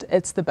best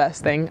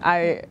thing.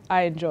 I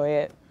enjoy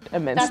it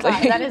immensely. That's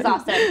awesome. That is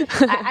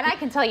awesome. And I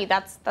can tell you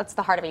that's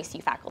the heart of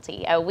ACU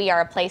faculty. We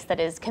are a place that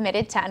is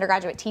committed to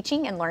undergraduate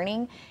teaching and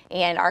learning,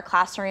 and our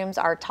classrooms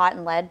are taught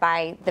and led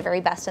by the very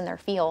best in their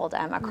field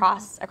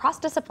across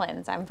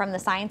disciplines, from the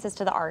sciences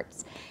to the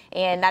arts.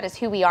 And that is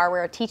who we are.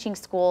 We're a teaching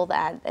school,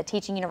 a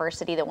teaching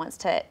university that wants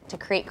to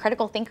create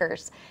critical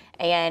thinkers.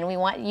 And we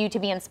want you to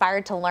be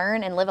inspired to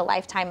learn and live a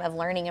lifetime of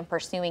learning and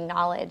pursuing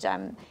knowledge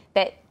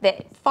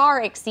that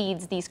far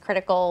exceeds these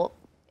critical,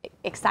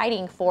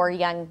 exciting for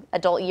young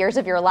adult years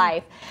of your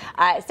life.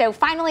 So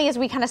finally, as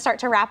we kind of start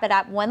to wrap it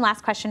up, one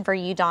last question for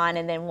you, Dawn,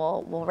 and then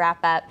we'll wrap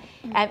up.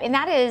 And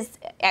that is,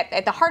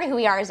 at the heart of who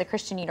we are is a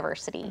Christian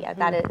university.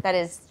 That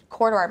is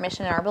core to our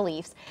mission and our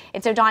beliefs.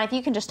 And so, Dawn, if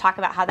you can just talk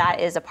about how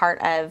that is a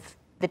part of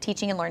the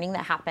teaching and learning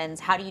that happens.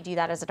 How do you do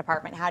that as a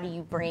department? How do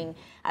you bring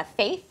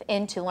faith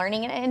into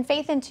learning, and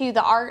faith into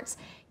the arts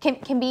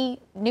can be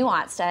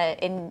nuanced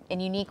in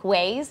unique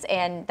ways,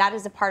 and that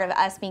is a part of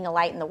us being a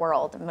light in the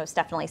world, most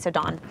definitely. So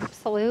Dawn.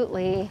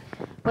 Absolutely.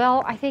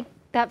 Well, I think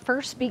that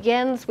first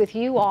begins with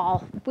you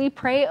all. We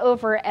pray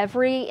over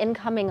every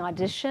incoming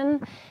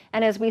audition,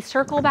 and as we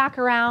circle back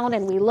around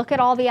and we look at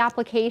all the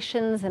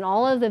applications and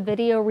all of the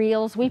video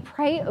reels, we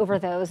pray over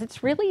those.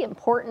 It's really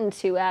important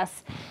to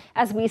us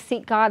as we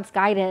seek God's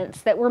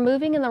guidance that we're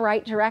moving in the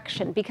right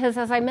direction, because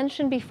as I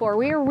mentioned before,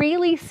 we are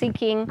really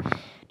seeking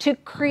to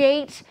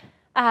create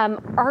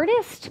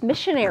artist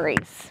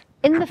missionaries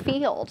in the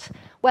field,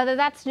 whether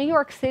that's New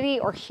York City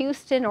or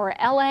Houston or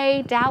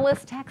LA,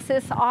 Dallas,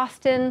 Texas,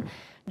 Austin,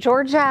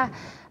 Georgia,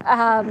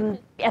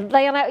 Atlanta,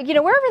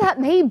 wherever that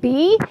may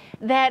be,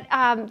 that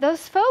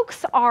those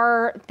folks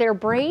they're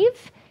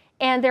brave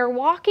and they're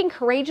walking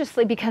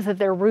courageously because of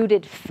their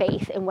rooted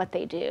faith in what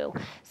they do.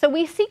 So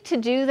we seek to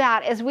do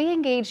that as we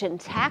engage in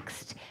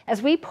text,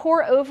 as we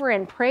pour over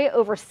and pray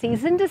over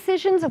season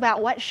decisions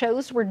about what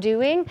shows we're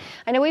doing.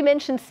 I know we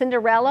mentioned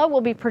Cinderella.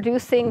 We'll be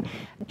producing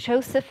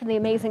Joseph and the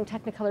Amazing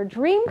Technicolor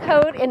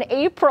Dreamcoat in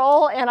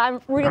April, and I'm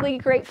really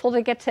grateful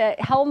to get to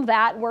helm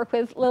that and work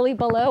with Lily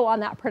Below on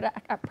that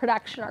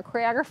production, our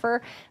choreographer,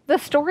 the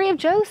story of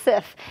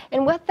Joseph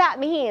and what that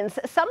means.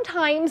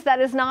 Sometimes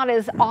that is not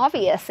as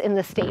obvious in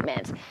the statement.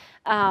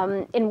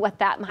 In what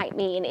that might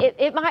mean.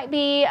 It might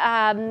be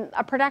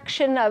a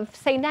production of,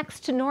 say, Next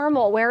to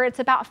Normal, where it's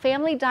about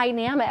family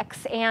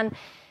dynamics and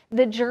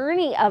the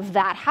journey of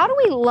that. How do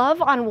we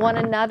love on one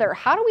another?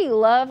 How do we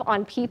love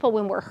on people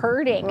when we're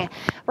hurting?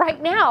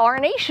 Right now, our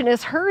nation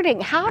is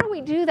hurting. How do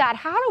we do that?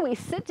 How do we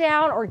sit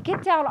down or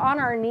get down on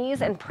our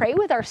knees and pray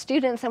with our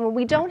students? And when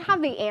we don't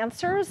have the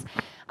answers,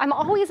 I'm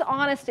always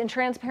honest and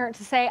transparent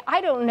to say,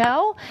 I don't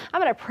know.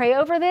 I'm going to pray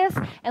over this,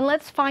 and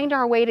let's find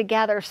our way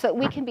together so that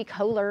we can be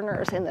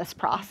co-learners in this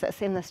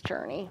process, in this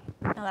journey.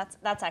 No,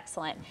 that's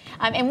excellent.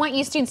 And want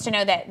you students to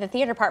know that the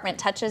theater department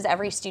touches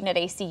every student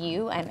at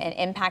ACU and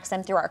impacts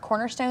them through our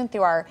cornerstone,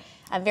 through our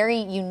very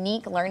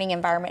unique learning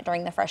environment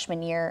during the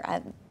freshman year.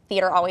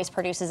 Theater always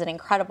produces an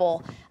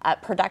incredible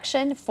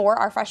production for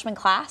our freshman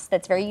class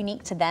that's very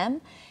unique to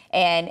them.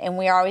 And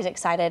we are always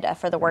excited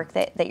for the work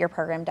that your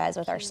program does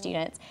with our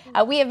students.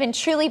 We have been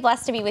truly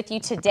blessed to be with you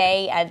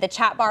today. The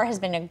chat bar has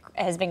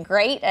been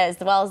great, as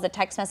well as the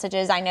text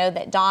messages. I know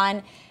that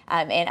Dawn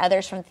and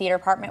others from the theater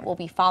department will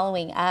be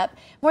following up.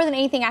 More than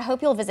anything, I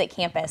hope you'll visit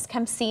campus.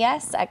 Come see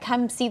us.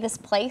 Come see this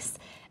place.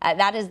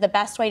 That is the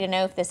best way to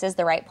know if this is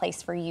the right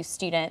place for you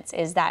students,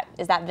 is that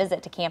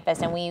visit to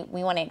campus. And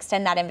we want to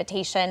extend that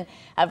invitation.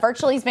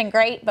 Virtually has been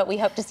great, but we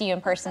hope to see you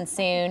in person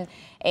soon.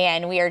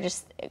 And we are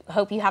just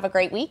hope you have a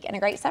great week and a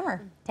great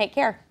summer. Take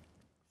care.